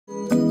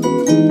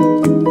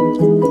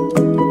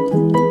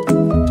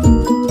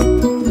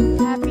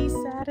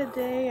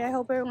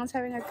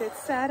everyone's having a good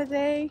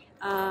Saturday.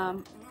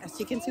 As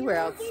you can see, we're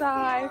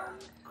outside.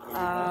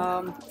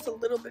 It's a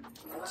little bit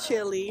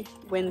chilly,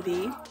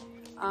 windy,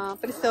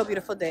 but it's still a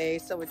beautiful day.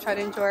 So we're trying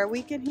to enjoy our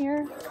weekend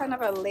here. Kind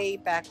of a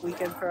laid-back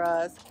weekend for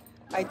us.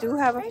 I do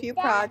have a few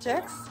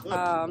projects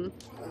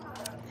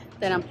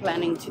that I'm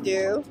planning to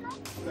do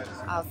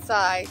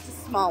outside,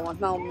 just small ones,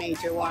 no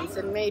major ones,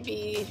 and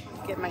maybe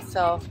get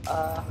myself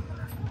a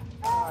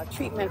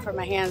treatment for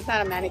my hands,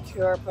 not a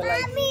manicure, but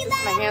like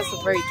just my hands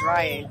are very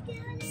dry,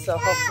 so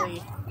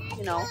hopefully,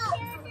 you know,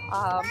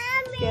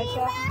 get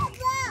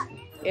that.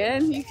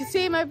 And you can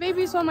see my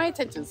babies want my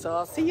attention, so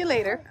I'll see you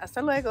later.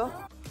 Hasta luego.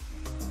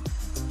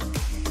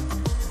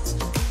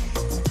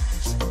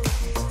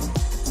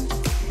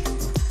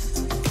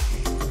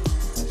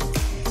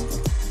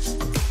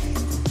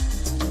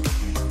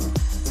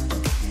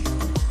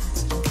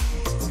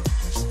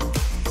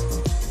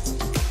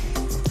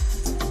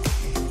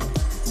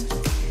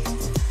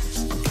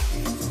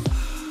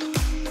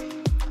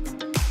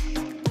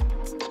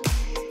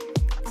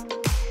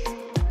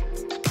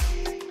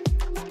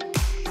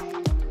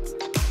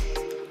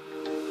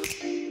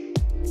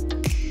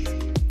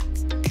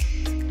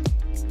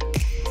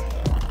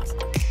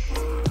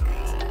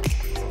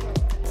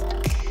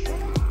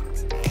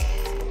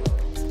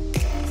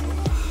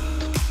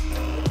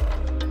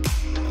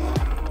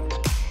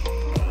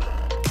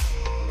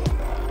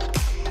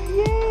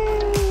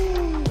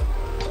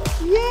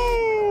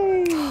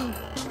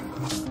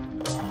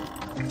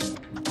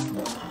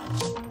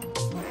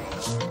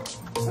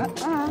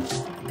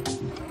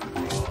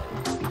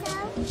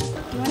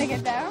 You want to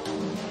get down?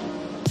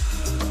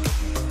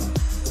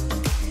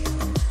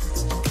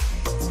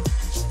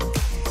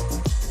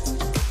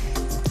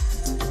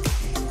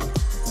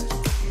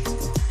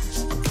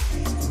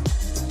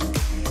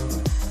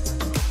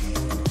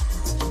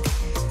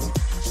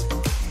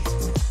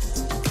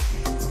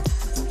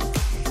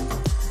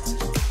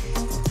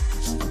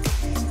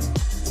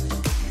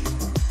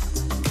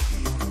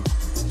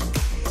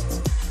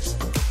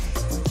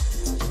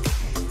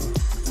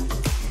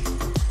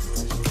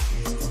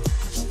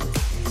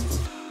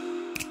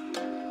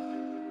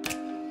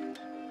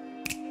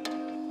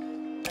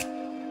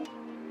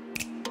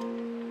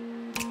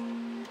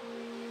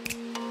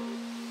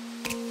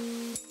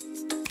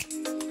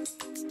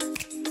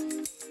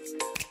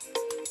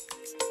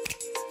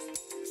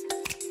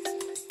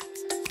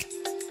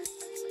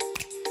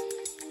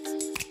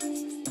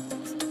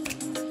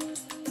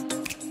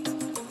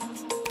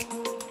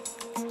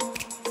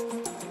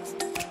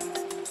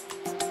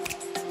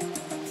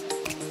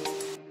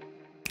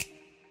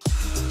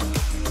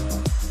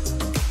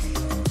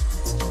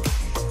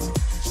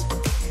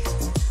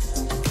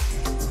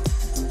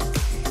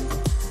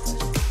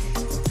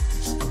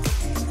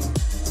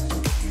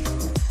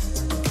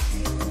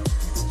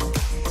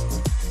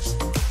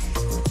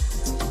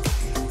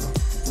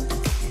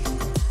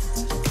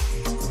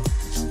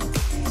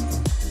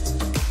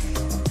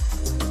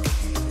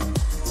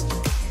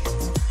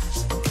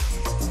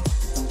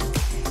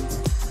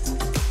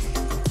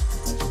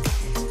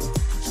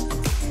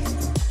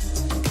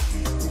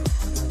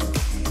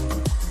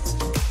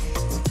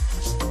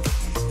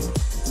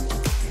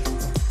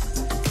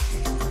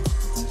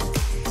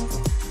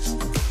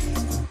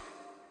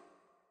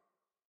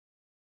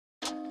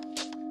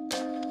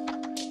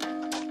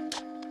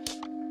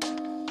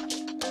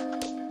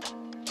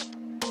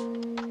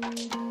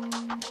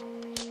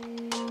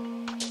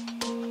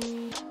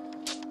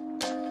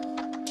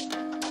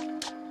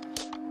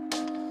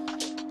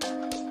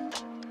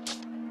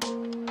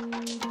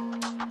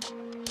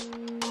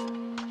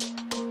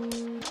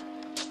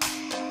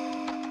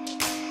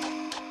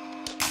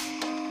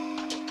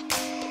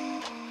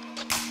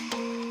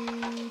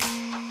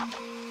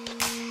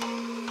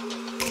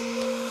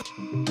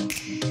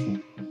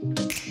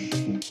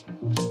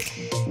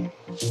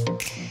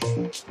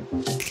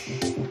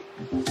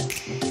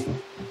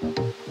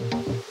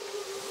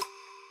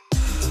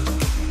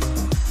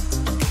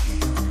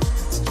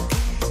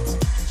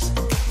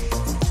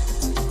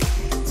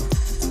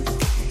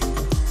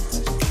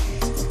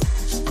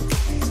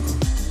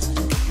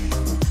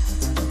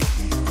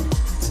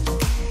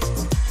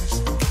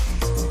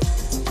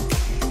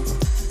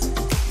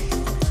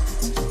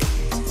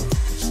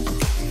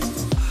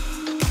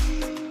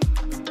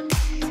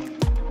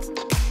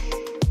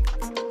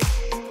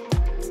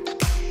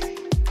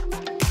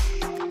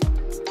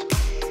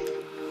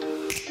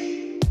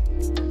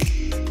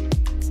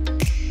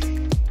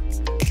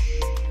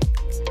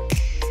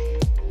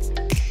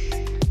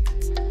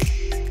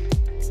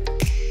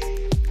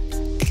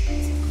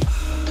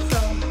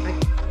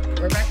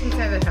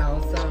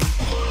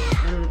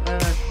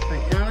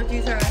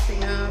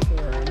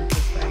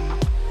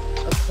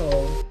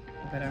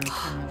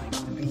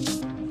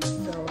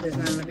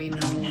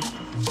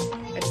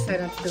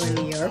 Doing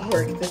the yard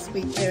work this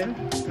weekend.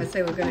 I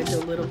say we're going to do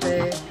a little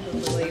bit, a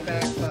little way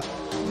back, but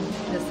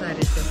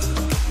decided to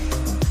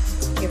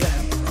give that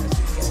up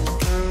this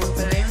weekend.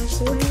 But I am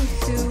going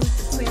to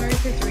clean my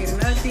refrigerator.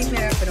 Not deep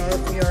nap, but I'll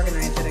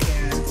reorganize it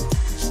again.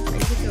 I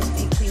usually do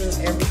deep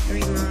cleaning every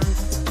 3 months.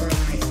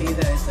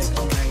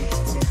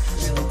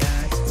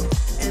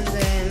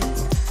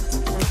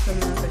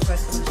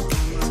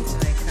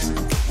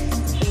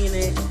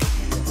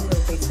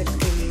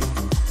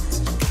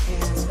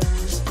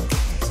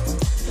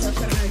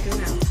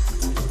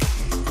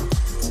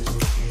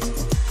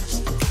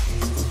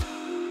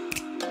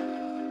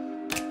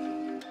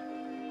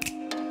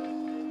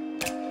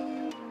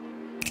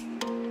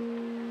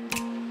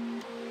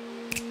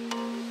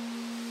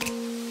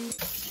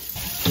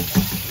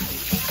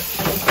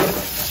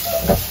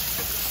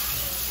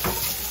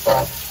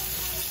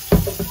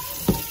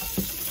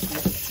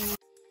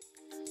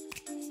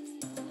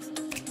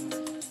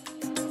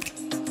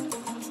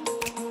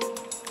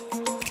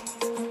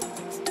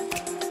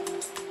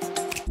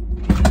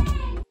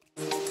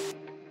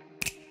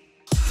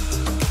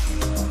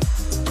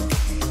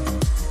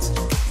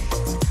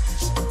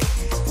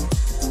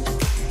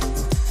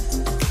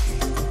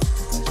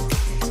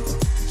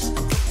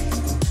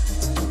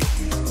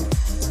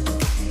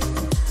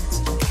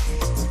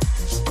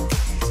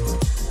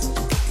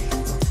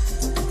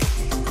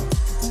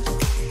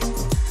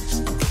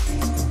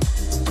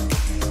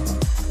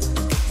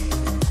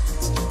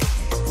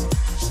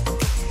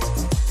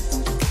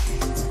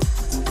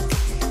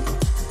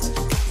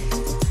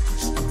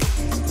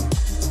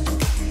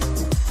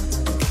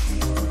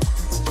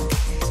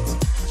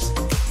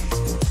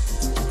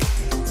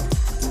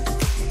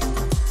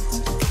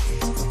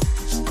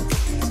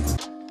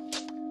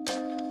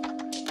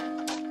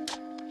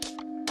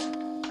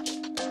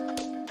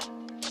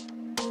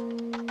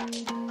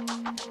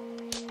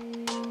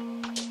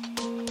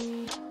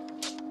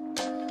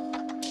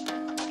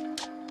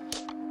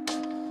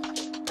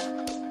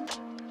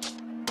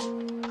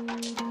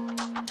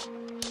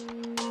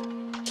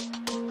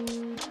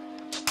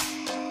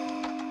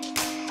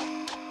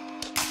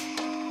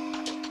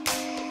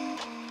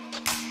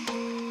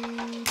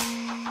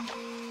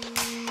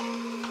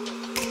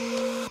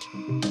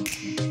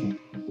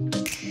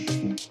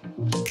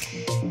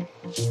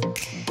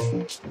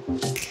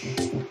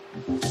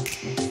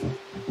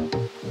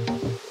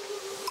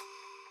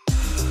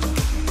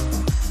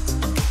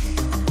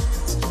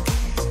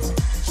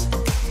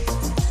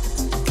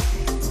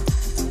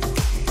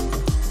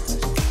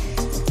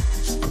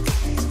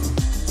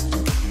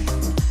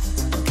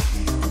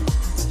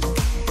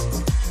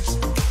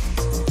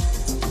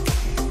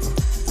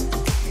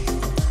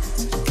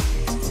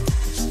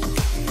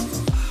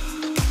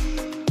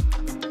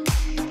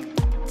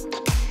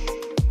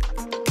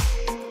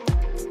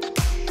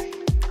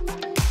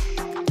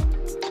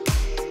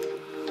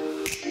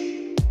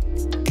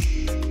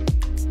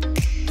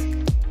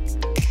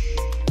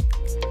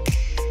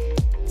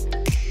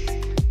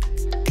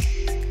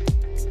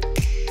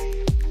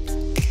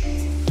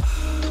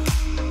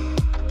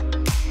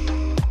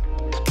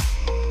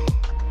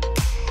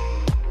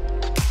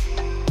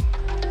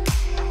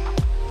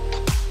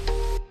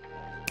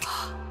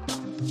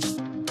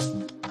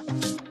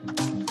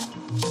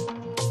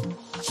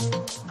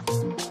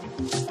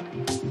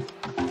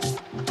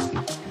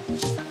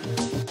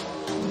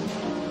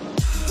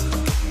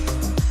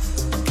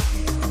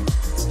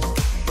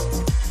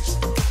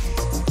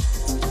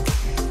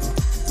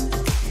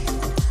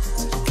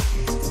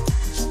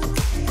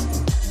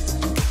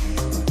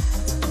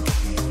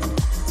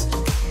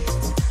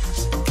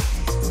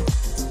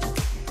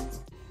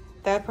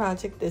 That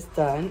project is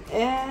done,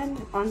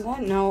 and on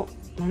that note,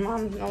 my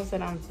mom knows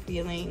that I'm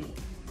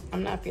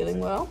not feeling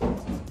well,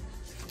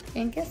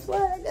 and guess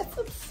what? I got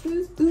some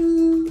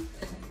soup.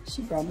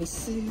 She brought me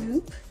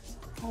soup,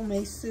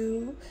 homemade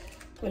soup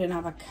with an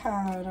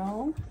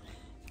avocado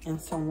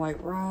and some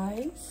white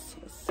rice.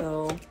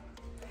 So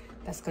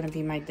that's gonna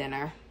be my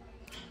dinner.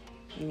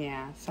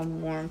 Yeah,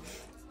 some warm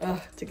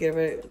to get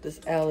rid of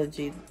this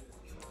allergy,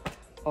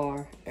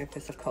 or if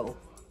it's a cold,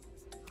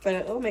 but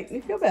it'll make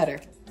me feel better.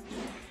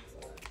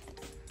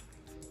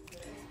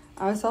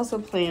 I was also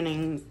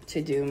planning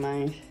to do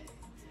my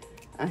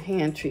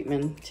hand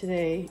treatment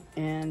today,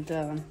 and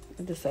I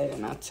decided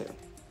not to.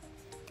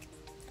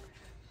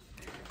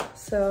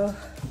 So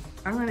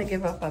I'm gonna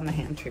give up on the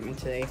hand treatment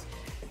today.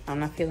 I'm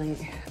not feeling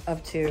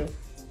up to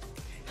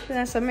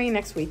that's on me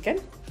next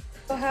weekend.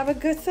 So have a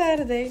good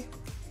Saturday.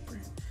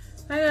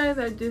 Hi guys,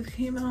 I just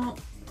came out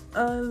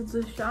of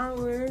the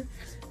shower.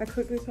 I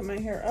quickly put my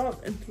hair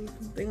up and threw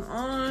something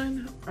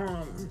on.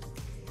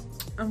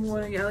 I'm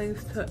going to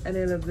Yelly's to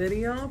edit a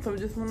video, so I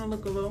just want to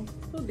look a little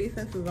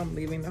decent since I'm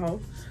leaving the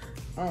house.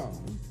 I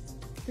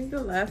think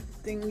the last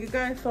thing you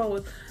guys saw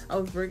was I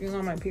was working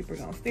on my paper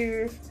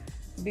downstairs.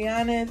 To be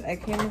honest, I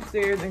came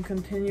upstairs and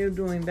continued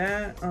doing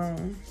that.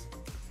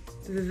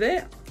 This is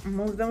it. I'm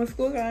almost done with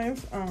school,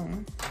 guys.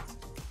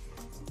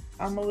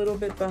 I'm a little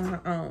bit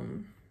behind.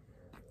 I'm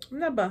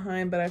not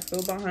behind, but I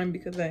feel behind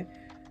because this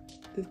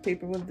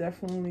paper was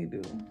definitely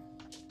due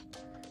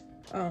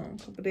a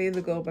couple days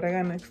ago, but I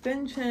got an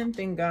extension,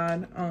 thank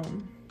God.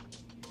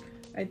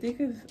 I think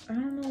I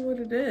don't know what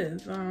it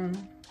is.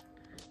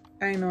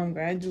 I know I'm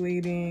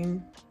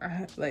graduating. I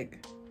have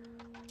like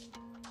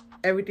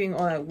everything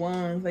all at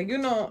once. Like, you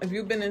know, if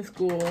you've been in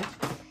school,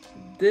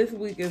 this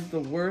week is the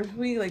worst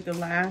week, like the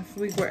last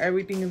week where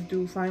everything is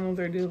due, finals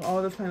are due,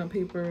 all the final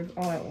papers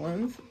all at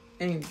once.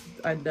 And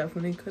I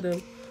definitely could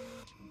have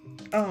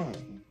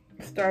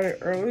started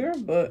earlier,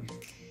 but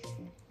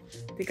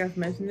I think I've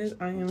mentioned this.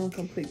 I am a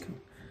complete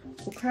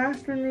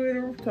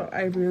procrastinator, so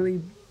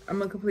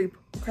I'm a complete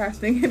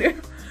procrastinator,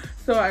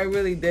 so I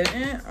really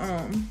didn't.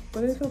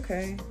 But it's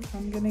okay.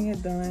 I'm getting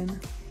it done.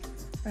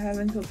 I have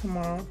until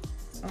tomorrow.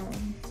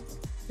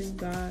 Thank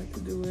God to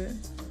do it.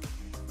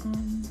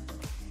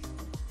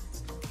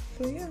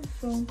 So yeah,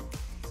 so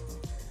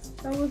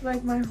that was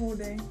like my whole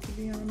day, to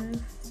be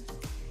honest.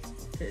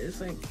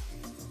 It's like,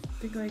 I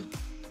think like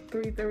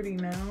 3:30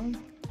 now.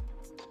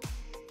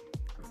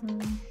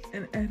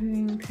 And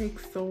editing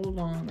takes so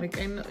long. Like,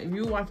 I know if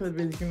you watch the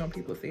videos, you know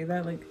people say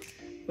that, like,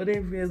 but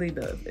it really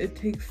does. It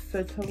takes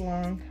such a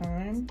long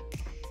time.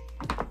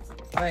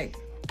 Like,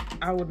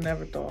 I would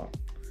never thought.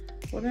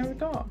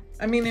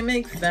 I mean, it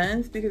makes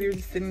sense because you're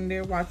just sitting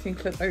there watching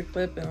clip by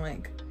clip and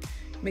like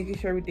making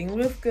sure everything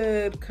looks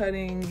good,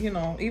 cutting, you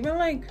know, even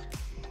like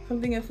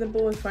something as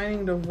simple as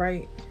finding the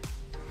right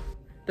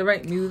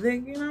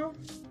music, you know.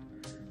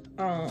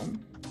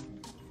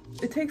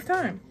 It takes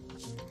time.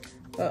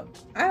 But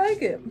I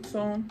like it,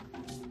 so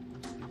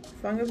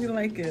as long as you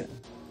like it,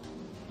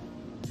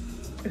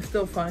 it's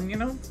still fun, you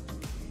know?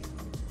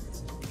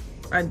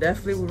 I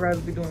definitely would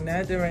rather be doing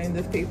that than writing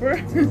this paper.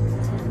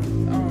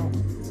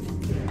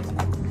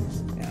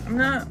 Yeah, I'm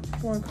not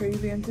going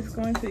crazy. I'm just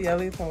going to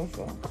Yelly's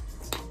also.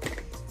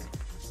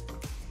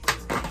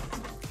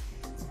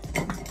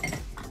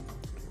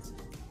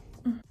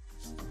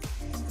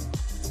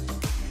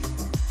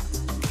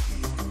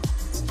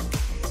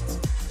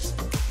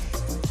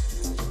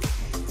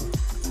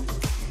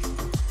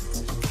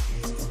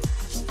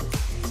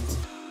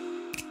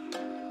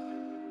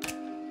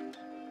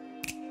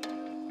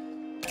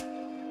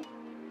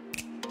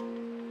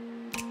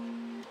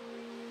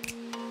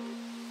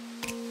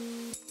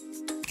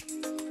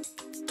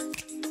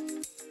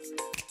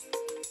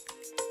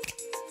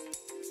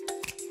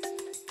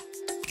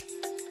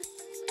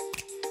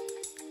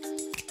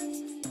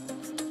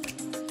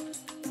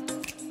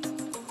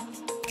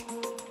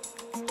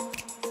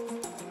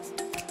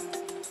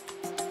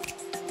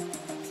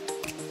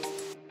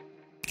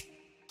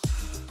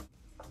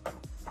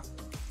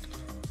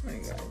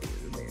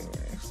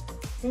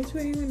 Don't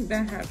you hate when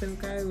that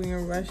happens, guys, when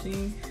you're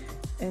rushing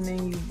and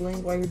then you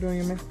blink while you're doing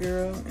your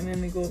mascara and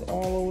then it goes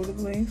all over the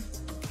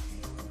place?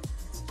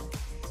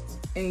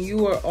 And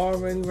you are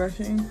already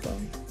rushing, so.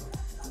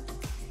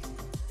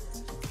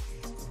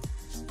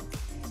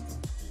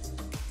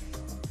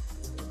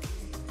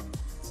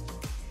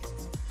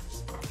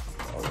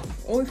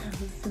 Always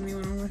happens to me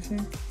when I'm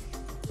rushing.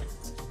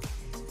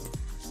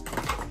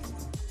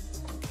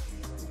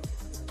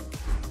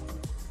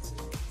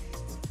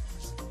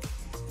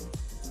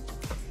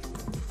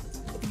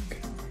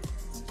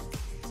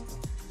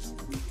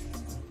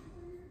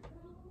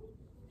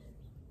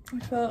 I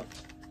felt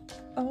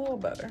a little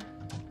better,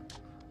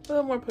 a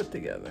little more put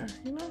together,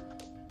 you know?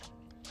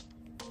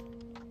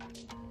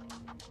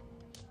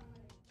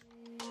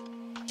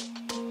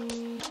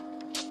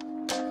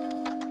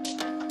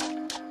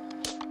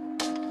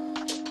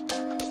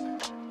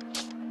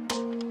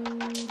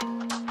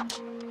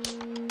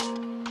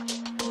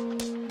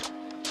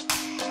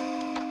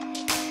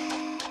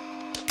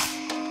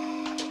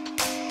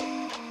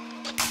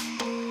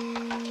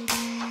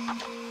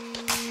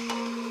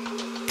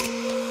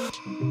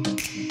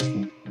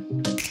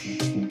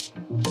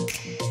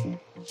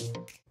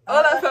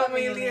 Hola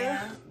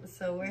familia.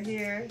 So we're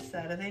here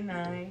Saturday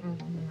night,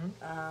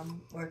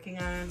 working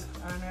on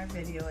our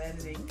video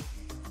editing.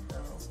 So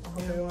I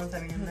hope everyone's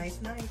having a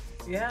nice night.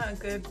 Yeah,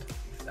 good.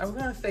 I was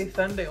gonna say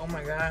Sunday. Oh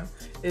my God,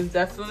 it's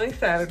definitely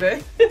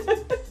Saturday.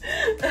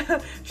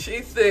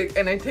 She's sick,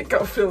 and I take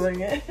out filming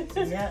it.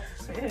 Yeah.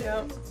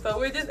 Yep. So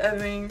we're just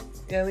editing.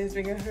 Yelly's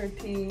drinking her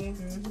tea.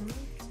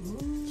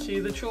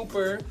 She's a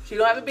trooper. She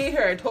don't have to be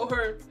here. I told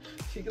her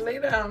she could lay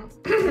down.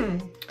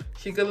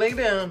 She could lay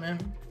down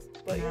and.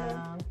 But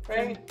yeah,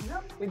 right?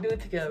 Yep. We do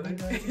it together. We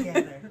do it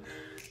together.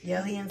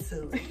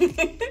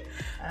 Yelly&Zully.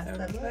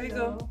 There you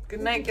go.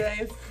 Good night,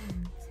 guys.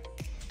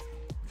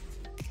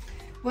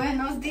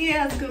 Buenos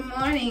dias. Good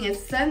morning.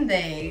 It's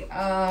Sunday.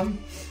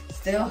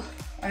 Still,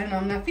 I don't know.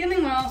 I'm not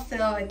feeling well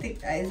still. I think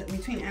it's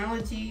between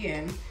allergy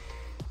and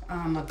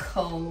a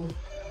cold.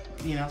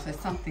 You know, so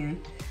something.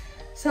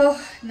 So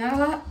not a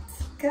lot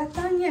got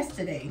done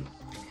yesterday.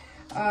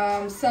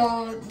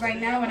 So right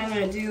now what I'm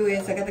gonna do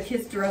is I got the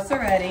kids dressed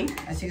already,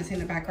 as you can see in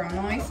the background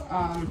noise.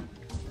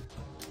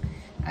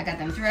 I got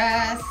them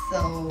dressed,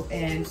 so,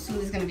 and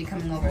Sully's gonna be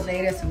coming over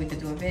later so we could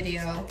do a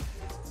video.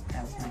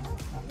 That was my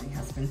lovely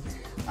husband.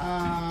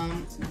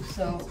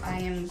 So I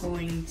am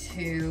going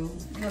to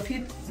do a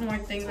few more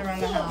things around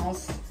the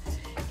house,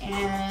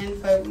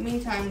 but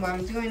meantime while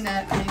I'm doing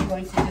that, I'm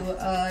going to do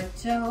a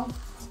gel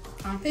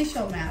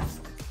facial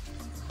mask.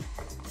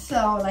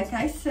 So, like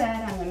I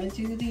said, I'm gonna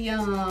do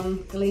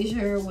the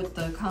glazier with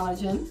the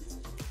collagen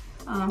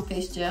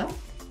face gel,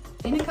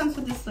 and it comes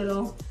with this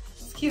little,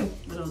 it's cute,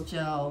 little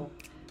gel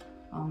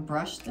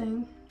brush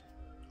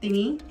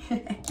thingy.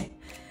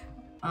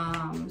 So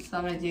I'm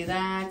gonna do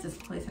that, just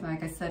place it,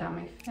 like I said, on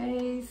my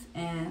face,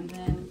 and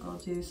then go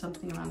do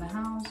something around the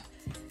house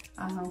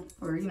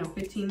for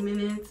 15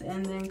 minutes,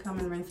 and then come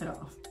and rinse it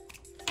off.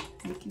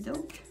 Okie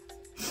doke.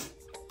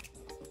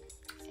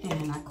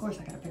 And of course,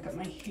 I gotta pick up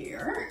my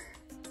hair.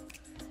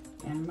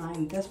 And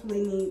mine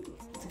desperately need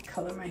to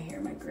color my hair.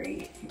 My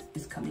gray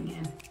is coming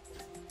in.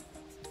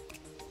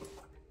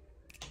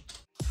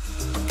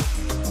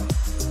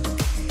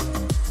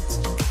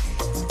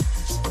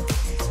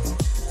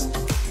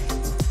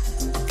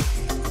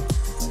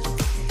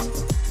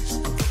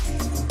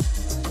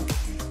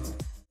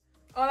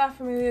 Hola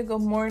familia,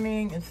 good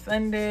morning. It's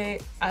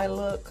Sunday. I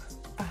look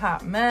a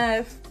hot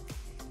mess.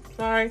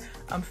 Sorry,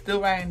 I'm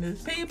still writing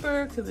this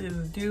paper because it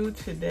is due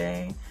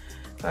today.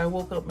 So I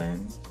woke up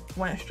and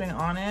went straight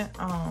on it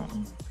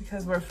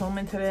because we're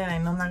filming today and I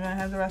know I'm not gonna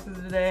have the rest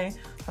of the day.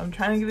 So I'm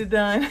trying to get it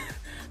done.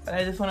 But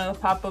I just wanted to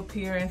pop up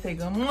here and say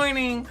good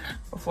morning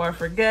before I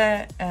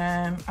forget,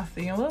 and I'll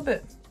see you in a little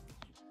bit.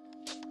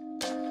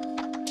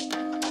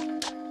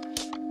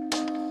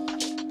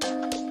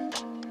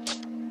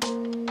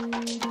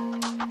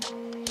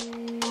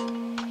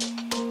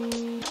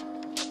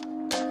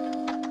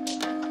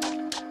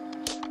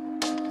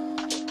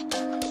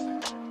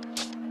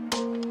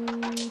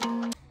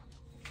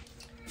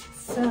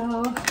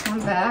 So I'm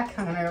back.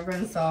 I'm gonna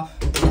rinse off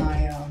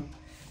my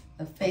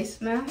the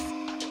face mask.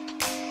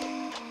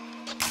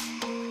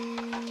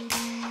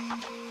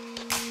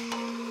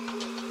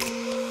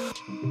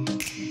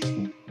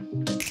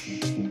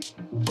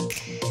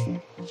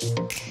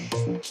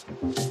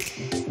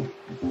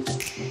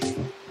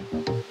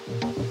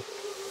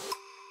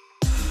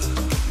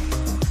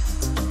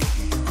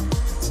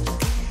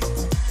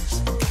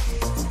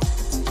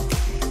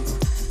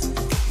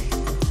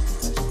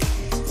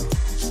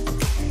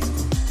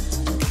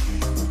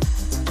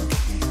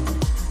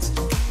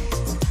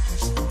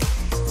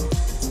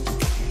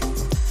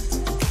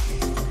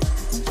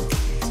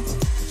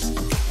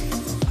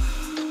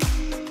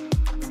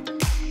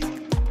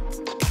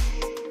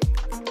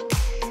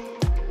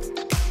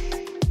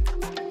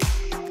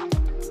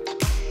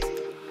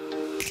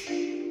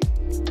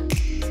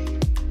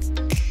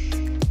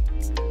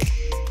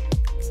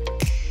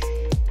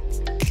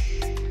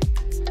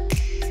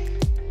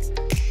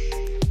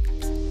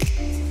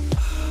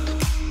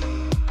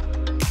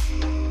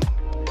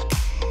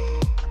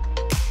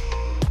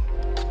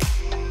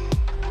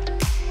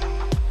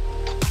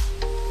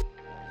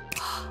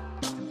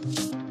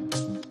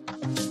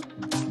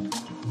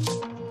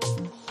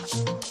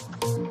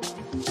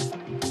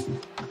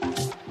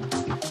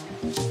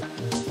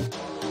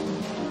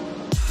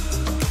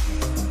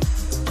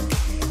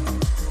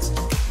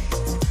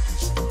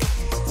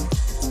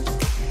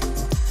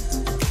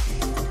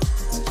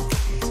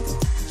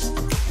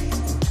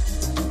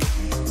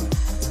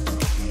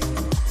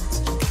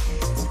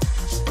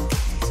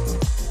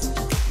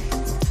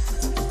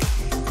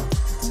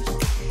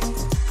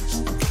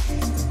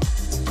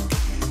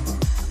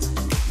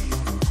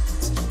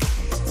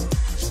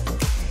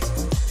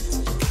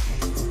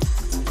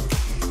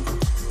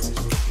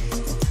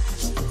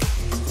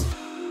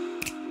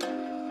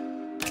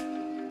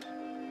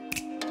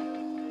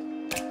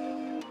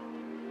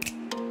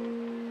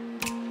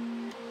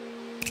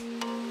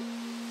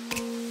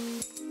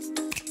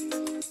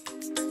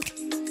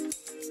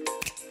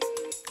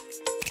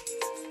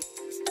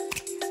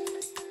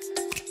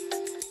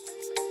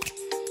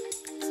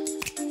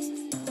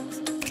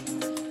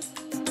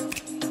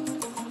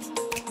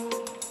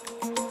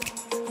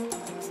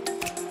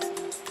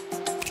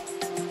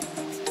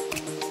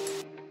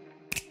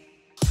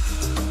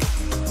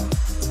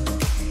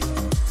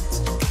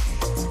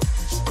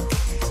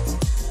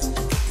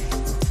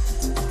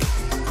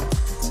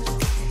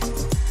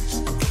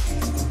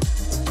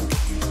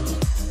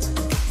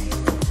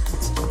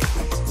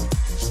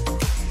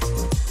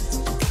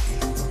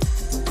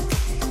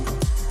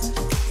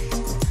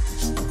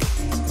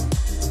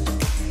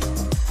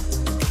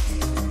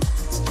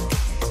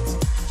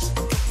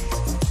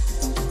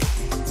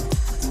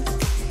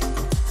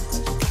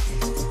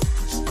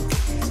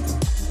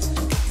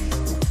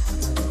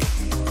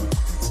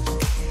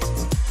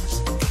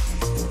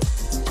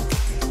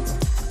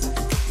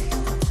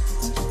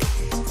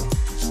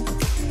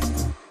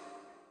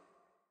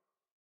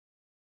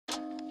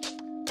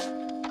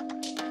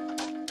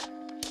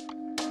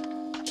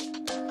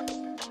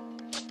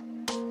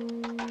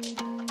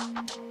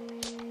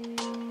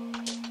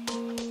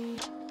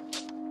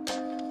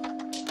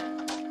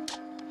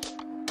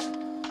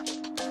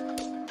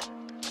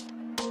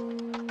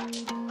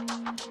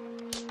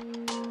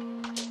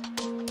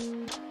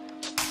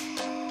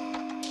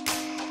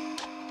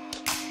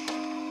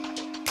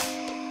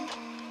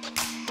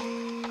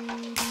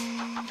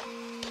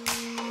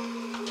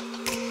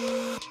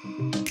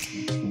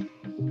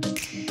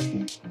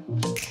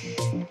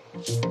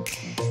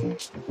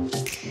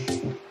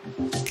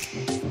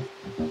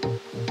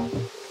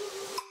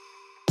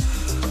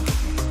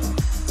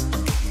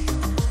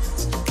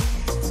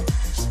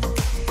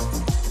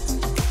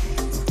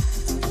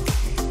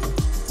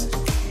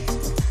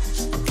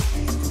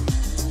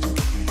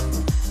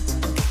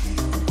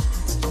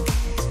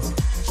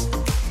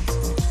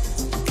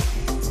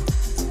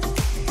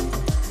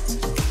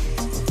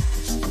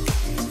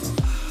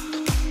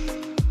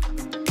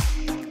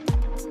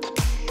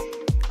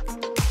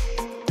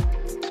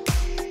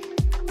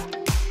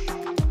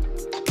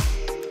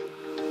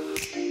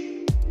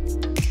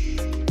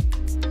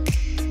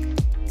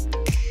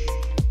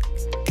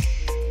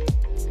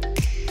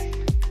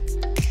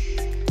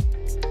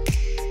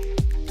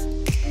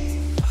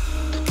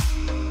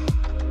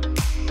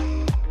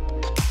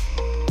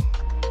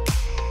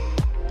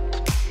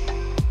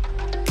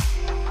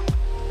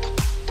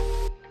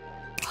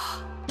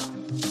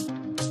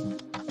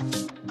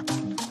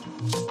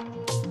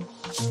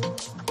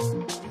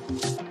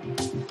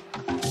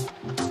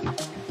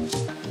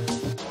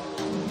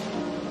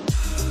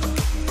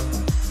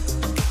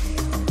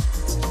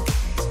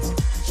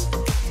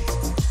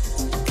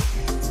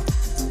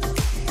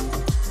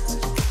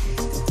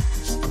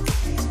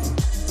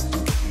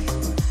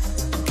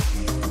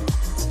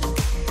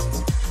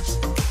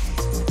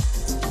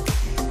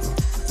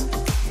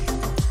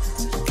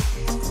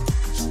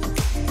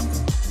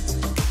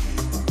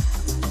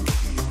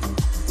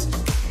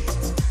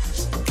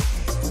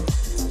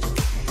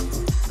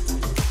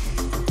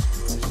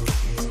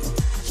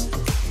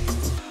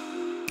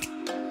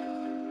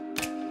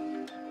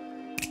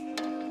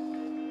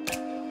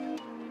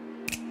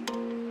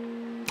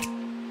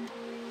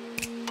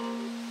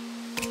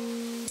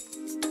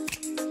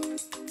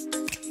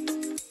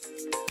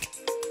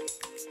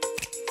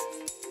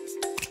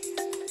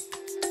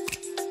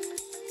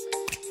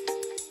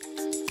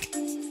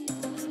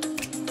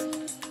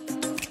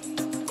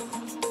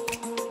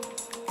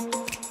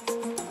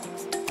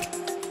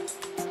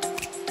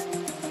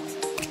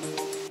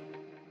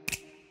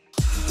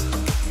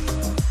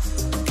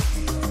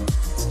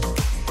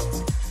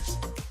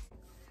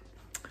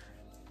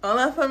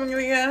 Hola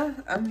familia,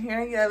 I'm here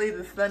in Yelly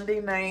this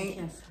Sunday night.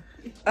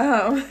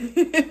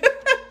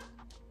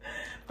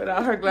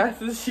 Without her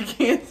glasses, she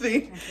can't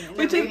see,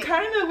 which is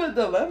kind of a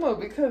dilemma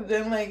because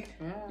then like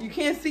you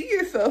can't see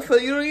yourself, so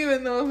you don't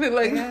even know if it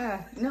like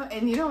no,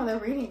 and you know they're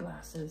reading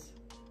glasses.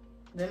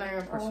 They're not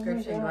even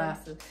prescription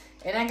glasses,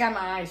 and I got my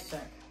eyes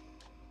checked,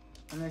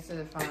 and they said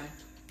it's fine.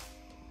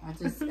 I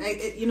just,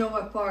 you know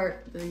what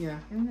part? Yeah.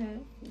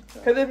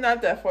 Because it's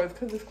not that far. It's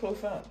because it's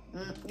close up.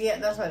 Yeah,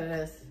 that's what it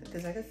is.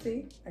 Because I can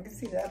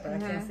see that, but I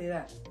can't see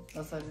that.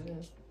 That's what it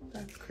is.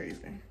 That's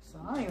crazy. So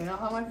I don't even know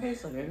how my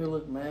face looked. It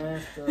looked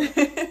messed up.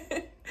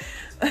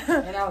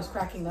 And I was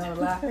cracking up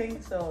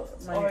laughing, so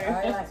my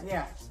eye,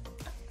 yeah.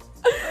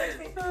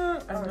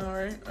 I know,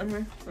 right? I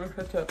mean, we'll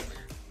catch up.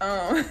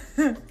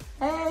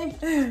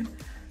 Hey.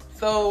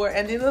 So we're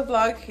ending the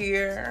vlog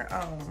here.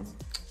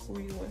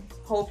 We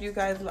hope you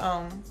guys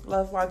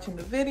love watching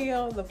the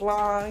video, the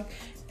vlog,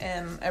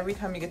 and every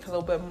time you get to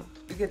learn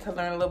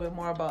a little bit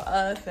more about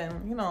us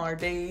and our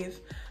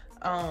days.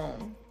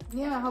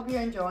 Yeah, I hope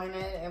you're enjoying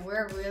it, and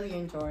we're really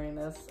enjoying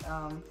this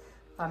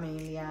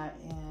familia,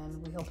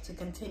 and we hope to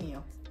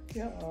continue.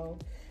 Yep. So,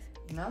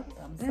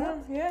 thumbs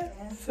up. Yeah.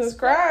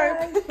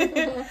 Subscribe.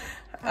 Adios.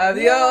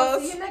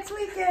 Adios. See you next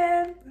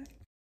weekend.